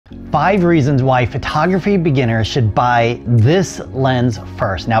5 reasons why photography beginners should buy this lens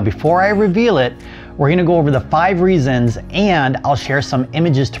first. Now, before I reveal it, we're gonna go over the 5 reasons, and I'll share some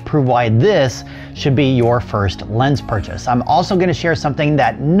images to prove why this should be your first lens purchase. I'm also gonna share something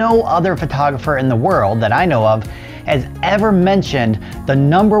that no other photographer in the world that I know of has ever mentioned, the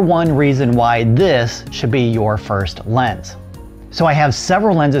 #1 reason why this should be your first lens. So I have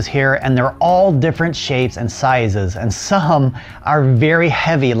several lenses here, and they're all different shapes and sizes, and some are very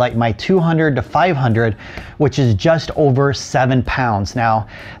heavy, like my 200 to 500, which is just over 7 pounds. Now,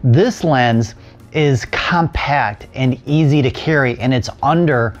 this lens is compact and easy to carry, and it's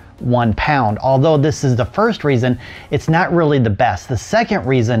under 1 pound. Although this is the first reason, it's not really the best. The second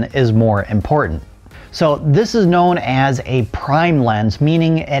reason is more important. So this is known as a prime lens,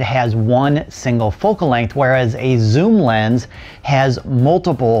 meaning it has one single focal length, whereas a zoom lens has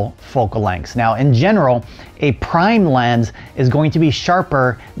multiple focal lengths. Now, in general, a prime lens is going to be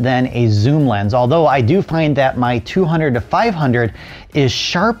sharper than a zoom lens, although I do find that my 200 to 500 is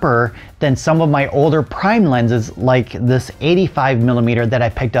sharper than some of my older prime lenses, like this 85mm that I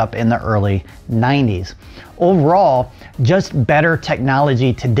picked up in the early 90s. Overall, just better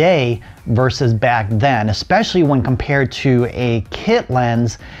technology today versus back then, especially when compared to a kit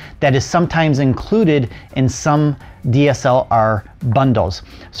lens that is sometimes included in some DSLR bundles.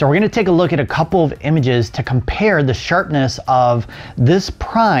 So we're going to take a look at a couple of images to compare the sharpness of this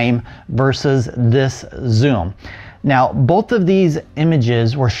prime versus this zoom. Now, both of these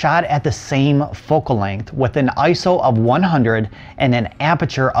images were shot at the same focal length with an ISO of 100 and an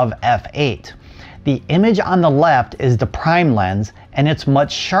aperture of f8. The image on the left is the prime lens, and it's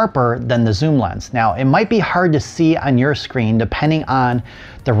much sharper than the zoom lens. Now, it might be hard to see on your screen depending on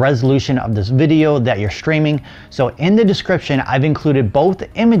the resolution of this video that you're streaming. So in the description, I've included both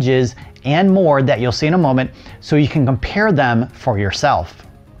images and more that you'll see in a moment, so you can compare them for yourself.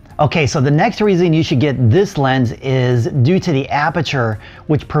 Okay, so the next reason you should get this lens is due to the aperture,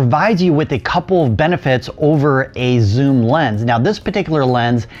 which provides you with a couple of benefits over a zoom lens. Now, this particular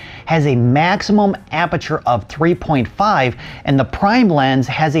lens has a maximum aperture of 3.5, and the prime lens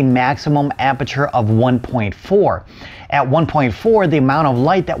has a maximum aperture of 1.4. At 1.4, the amount of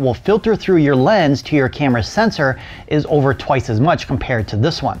light that will filter through your lens to your camera sensor is over twice as much compared to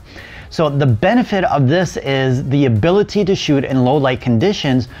this one. So the benefit of this is the ability to shoot in low light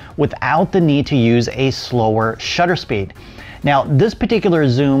conditions without the need to use a slower shutter speed. Now, this particular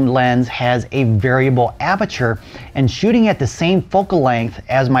zoom lens has a variable aperture, and shooting at the same focal length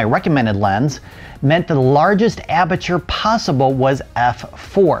as my recommended lens meant the largest aperture possible was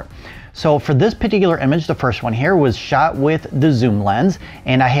f4. So for this particular image, the first one here was shot with the zoom lens,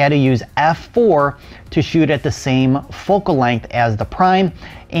 and I had to use f4 to shoot at the same focal length as the prime,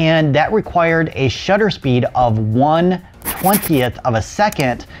 and that required a shutter speed of 1/20th of a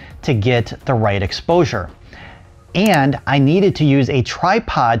second to get the right exposure. And I needed to use a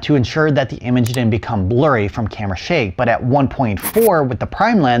tripod to ensure that the image didn't become blurry from camera shake. But at 1.4 with the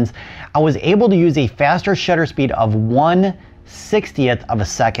prime lens, I was able to use a faster shutter speed of 1/60th of a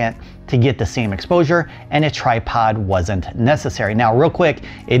second to get the same exposure, and a tripod wasn't necessary. Now, real quick,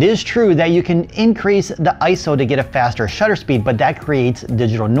 it is true that you can increase the ISO to get a faster shutter speed, but that creates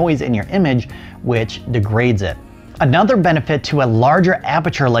digital noise in your image, which degrades it. Another benefit to a larger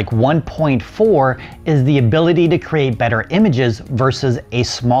aperture like 1.4 is the ability to create better images versus a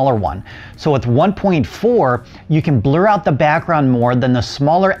smaller one. So with 1.4, you can blur out the background more than the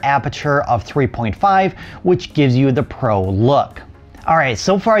smaller aperture of 3.5, which gives you the pro look. All right,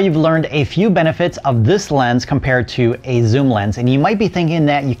 so far you've learned a few benefits of this lens compared to a zoom lens, and you might be thinking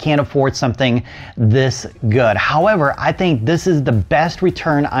that you can't afford something this good. However, I think this is the best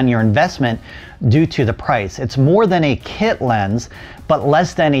return on your investment due to the price. It's more than a kit lens, but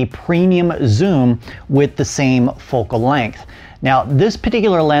less than a premium zoom with the same focal length. Now, this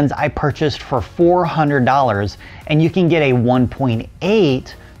particular lens I purchased for $400, and you can get a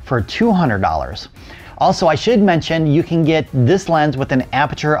 1.8 for $200. Also, I should mention you can get this lens with an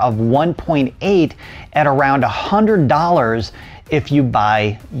aperture of 1.8 at around $100 if you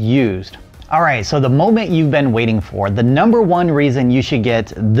buy used. All right, so the moment you've been waiting for, the #1 reason you should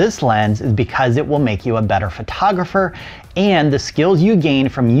get this lens is because it will make you a better photographer, and the skills you gain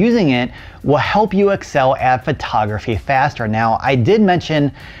from using it will help you excel at photography faster. Now, I did mention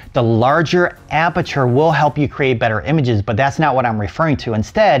the larger aperture will help you create better images, but that's not what I'm referring to.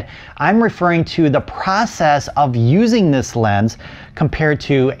 Instead, I'm referring to the process of using this lens compared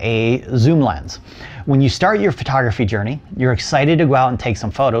to a zoom lens. When you start your photography journey, you're excited to go out and take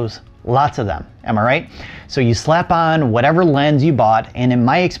some photos. Lots of them, am I right? So you slap on whatever lens you bought, and in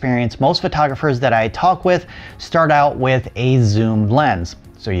my experience, most photographers that I talk with start out with a zoom lens.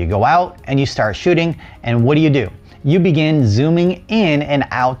 So you go out and you start shooting, and what do? You begin zooming in and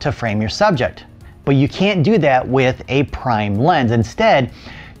out to frame your subject. But you can't do that with a prime lens. Instead,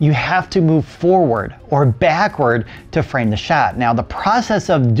 you have to move forward or backward to frame the shot. Now, the process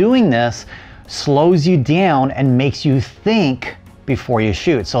of doing this slows you down and makes you think before you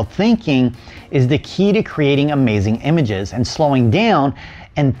shoot. So thinking is the key to creating amazing images, and slowing down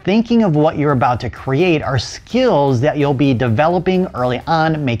and thinking of what you're about to create are skills that you'll be developing early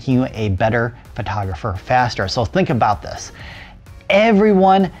on, making you a better photographer faster. So think about this.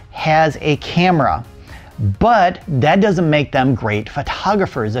 Everyone has a camera, but that doesn't make them great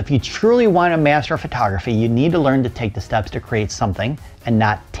photographers. If you truly want to master photography, you need to learn to take the steps to create something and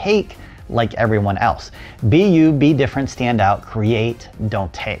not take like everyone else. Be you, be different, stand out, create,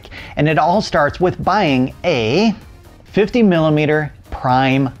 don't take. And it all starts with buying a 50mm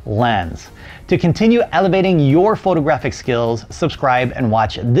prime lens. To continue elevating your photographic skills, subscribe and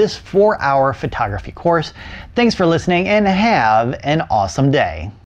watch this 4-hour photography course. Thanks for listening and have an awesome day.